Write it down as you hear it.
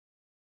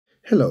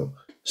Hello.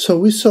 So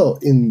we saw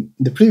in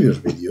the previous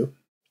video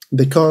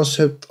the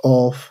concept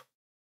of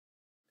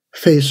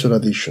phasor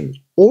addition,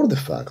 or the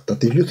fact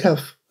that if you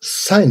have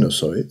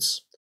sinusoids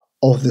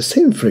of the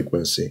same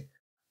frequency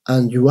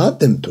and you add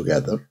them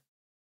together,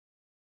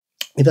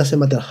 it doesn't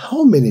matter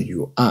how many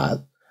you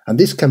add, and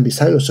this can be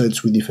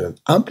sinusoids with different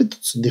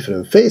amplitudes,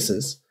 different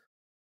phases,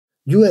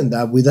 you end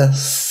up with a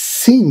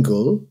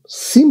simple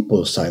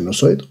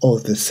sinusoid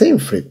of the same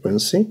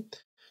frequency.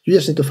 You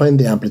just need to find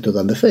the amplitude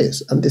and the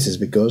phase, and this is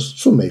because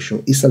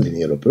summation is a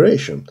linear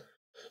operation.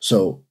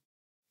 So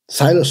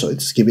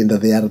sinusoids, given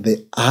that they are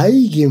the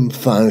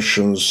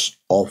eigenfunctions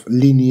of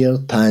linear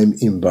time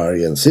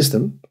invariant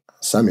system,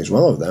 sum is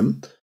one of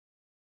them,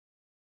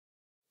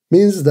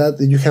 means that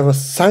you have a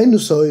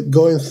sinusoid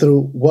going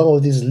through one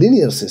of these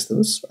linear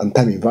systems, and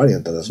time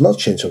invariant that does not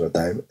change over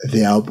time.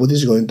 The output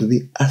is going to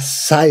be a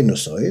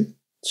sinusoid,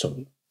 so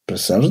it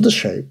preserves the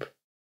shape,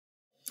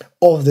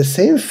 of the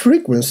same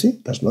frequency,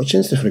 does not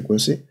change the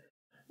frequency.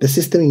 The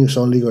system is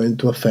only going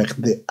to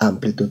affect the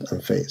amplitude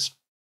and phase.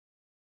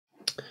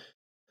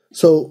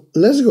 So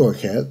let's go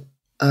ahead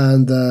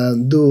and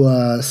do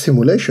a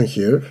simulation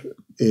here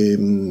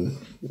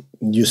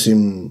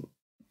using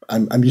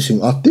I'm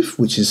using Octave,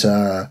 which is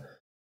a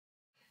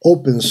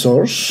open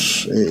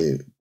source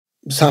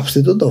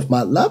substitute of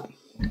MATLAB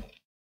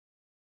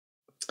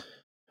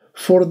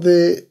for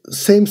the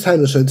same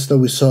sinusoids that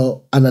we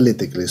saw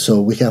analytically.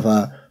 So we have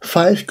a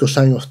 5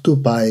 cosine of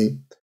 2 pi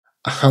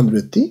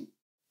 100t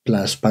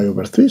plus pi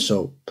over 3,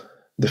 so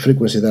the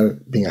frequency there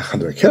being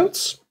 100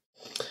 Hz.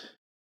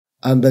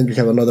 And then you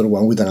have another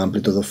one with an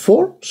amplitude of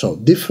 4, so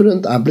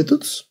different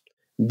amplitudes,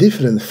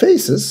 different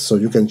phases, so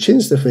you can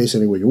change the phase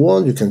any way you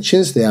want, you can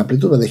change the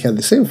amplitude, but they have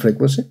the same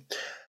frequency.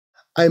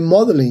 I'm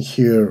modeling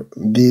here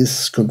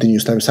these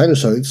continuous time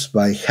sinusoids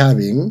by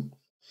having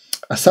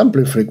a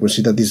sampling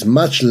frequency that is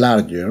much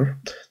larger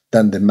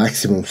than the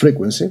maximum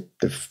frequency.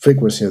 The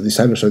frequency of the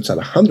sinusoids are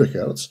 100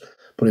 Hz,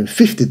 but in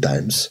 50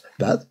 times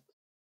that.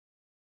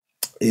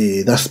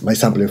 That's my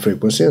sampling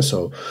frequency, and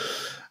so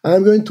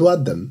I'm going to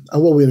add them.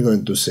 And what we're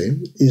going to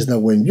see is that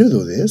when you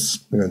do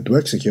this, we're going to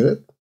execute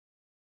it,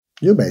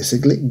 you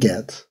basically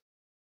get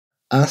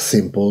a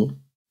simple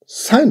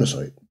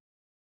sinusoid.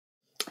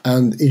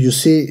 And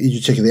if you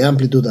check the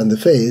amplitude and the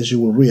phase, you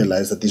will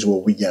realize that this is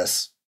what we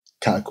just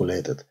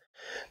calculated.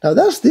 Now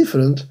that's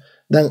different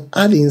than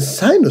adding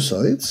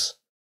sinusoids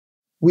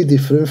with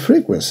different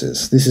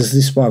frequencies. This is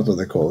this part of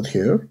the code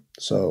here.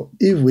 So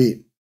if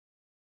we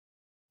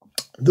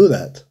do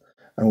that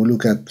and we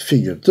look at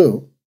figure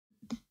 2,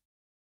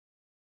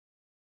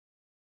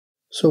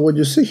 so what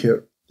you see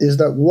here is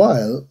that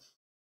while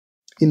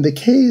in the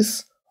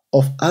case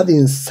of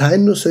adding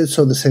sinusoids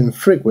of the same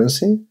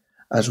frequency,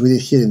 as we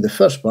did here in the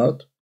first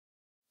part,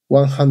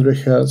 100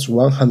 Hz,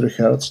 100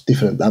 Hz,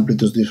 different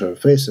amplitudes, different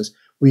phases,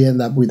 we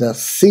end up with a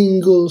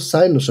single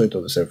sinusoid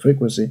of the same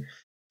frequency.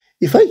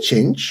 If I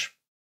change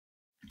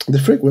the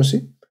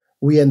frequency,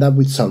 we end up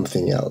with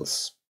something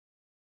else.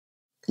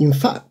 In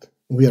fact,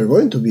 we are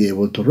going to be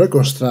able to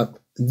reconstruct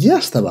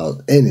just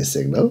about any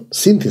signal,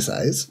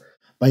 synthesize,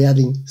 by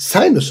adding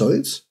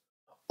sinusoids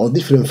of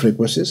different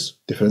frequencies,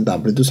 different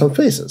amplitudes and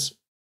phases.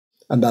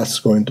 And that's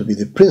going to be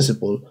the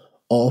principle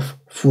of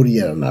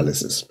Fourier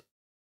analysis.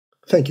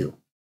 Thank you.